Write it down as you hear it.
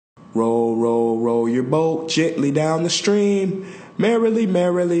Roll, roll, roll your boat gently down the stream. Merrily,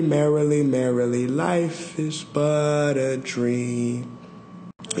 merrily, merrily, merrily, life is but a dream.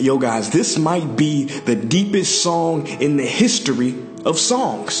 Yo guys, this might be the deepest song in the history of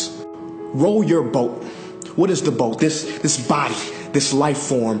songs. Roll your boat. What is the boat? This body, this life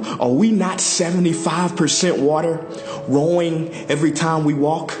form. Are we not 75% water, rowing every time we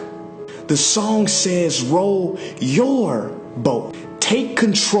walk? The song says, roll your boat. Take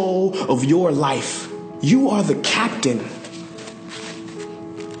control of your life. You are the captain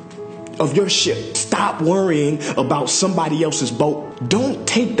of your ship. Stop worrying about somebody else's boat. Don't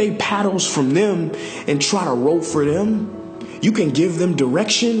take their paddles from them and try to row for them. You can give them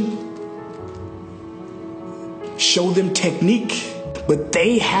direction, show them technique, but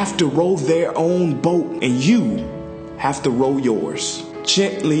they have to row their own boat and you have to row yours.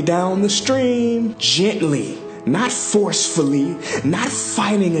 Gently down the stream, gently, not forcefully, not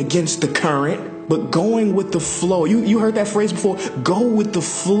fighting against the current, but going with the flow. You heard that phrase before? Go with the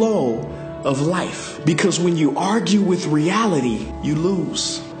flow of life. Because when you argue with reality, you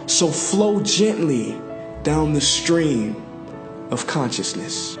lose. So flow gently down the stream of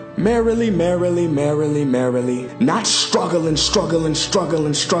consciousness. Merrily, merrily, merrily, merrily. Not struggling, struggling,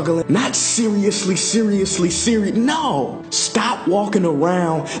 struggling, struggling. Not seriously, seriously, serious. No. Stop walking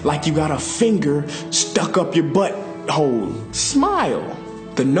around like you got a finger stuck up your butt hole. Smile.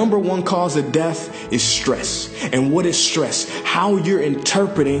 The number one cause of death is stress. And what is stress? How you're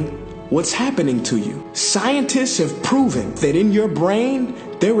interpreting what's happening to you. Scientists have proven that in your brain,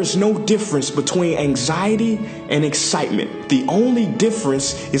 there is no difference between anxiety and excitement. The only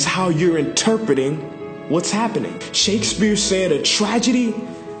difference is how you're interpreting what's happening. Shakespeare said a tragedy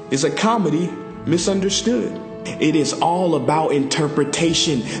is a comedy misunderstood. It is all about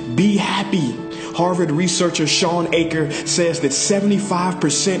interpretation. Be happy. Harvard researcher Sean Aker says that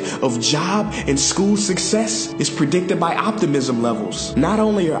 75% of job and school success is predicted by optimism levels. Not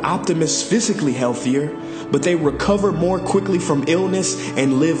only are optimists physically healthier, but they recover more quickly from illness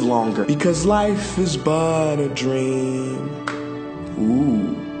and live longer. Because life is but a dream.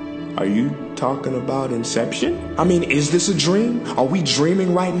 Ooh, are you talking about Inception? I mean, is this a dream? Are we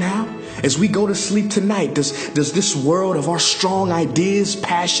dreaming right now? As we go to sleep tonight, does this world of our strong ideas,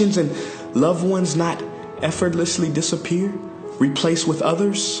 passions, and loved ones not effortlessly disappear, replaced with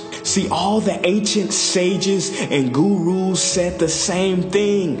others? See, all the ancient sages and gurus said the same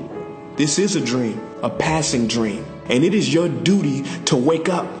thing. This is a dream, a passing dream. And it is your duty to wake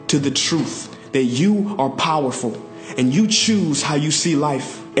up to the truth that you are powerful and you choose how you see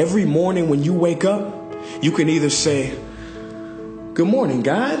life. Every morning when you wake up, you can either say, "Good morning,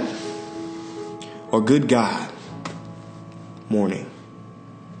 God," or "Good God morning."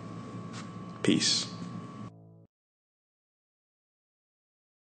 Peace.